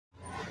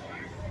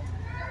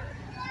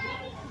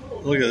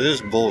Look at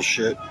this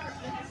bullshit.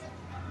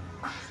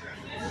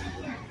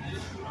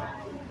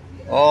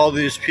 All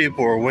these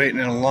people are waiting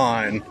in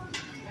line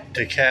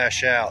to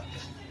cash out.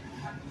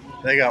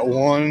 They got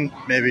one,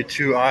 maybe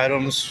two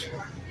items.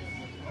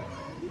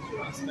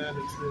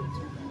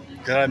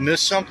 Did I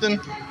miss something?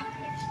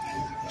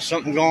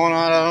 Something going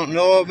on I don't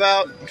know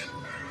about?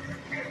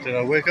 Did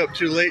I wake up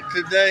too late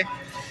today?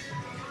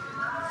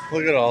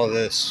 Look at all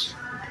this.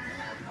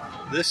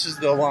 This is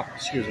the line,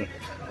 excuse me.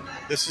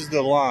 This is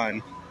the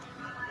line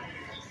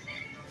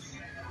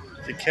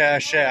to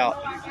cash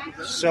out,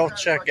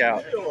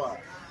 self-checkout.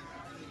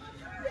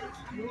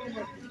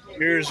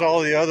 Here's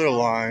all the other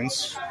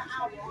lines.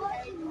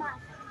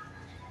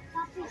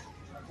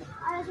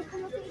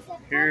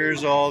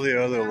 Here's all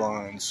the other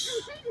lines.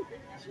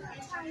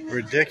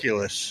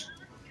 Ridiculous.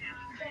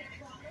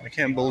 I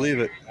can't believe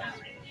it.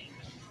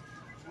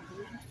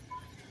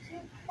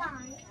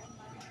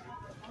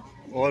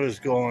 What is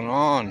going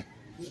on?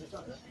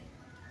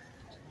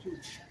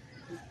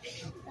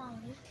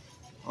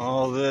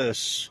 All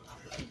this.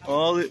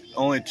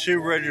 Only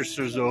 2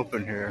 registers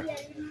open here.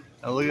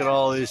 Now look at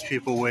all these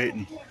people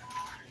waiting.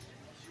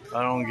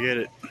 I don't get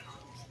it.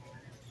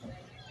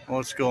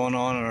 What's going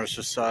on in our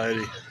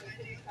society?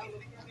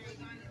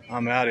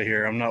 I'm out of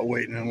here. I'm not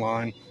waiting in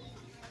line.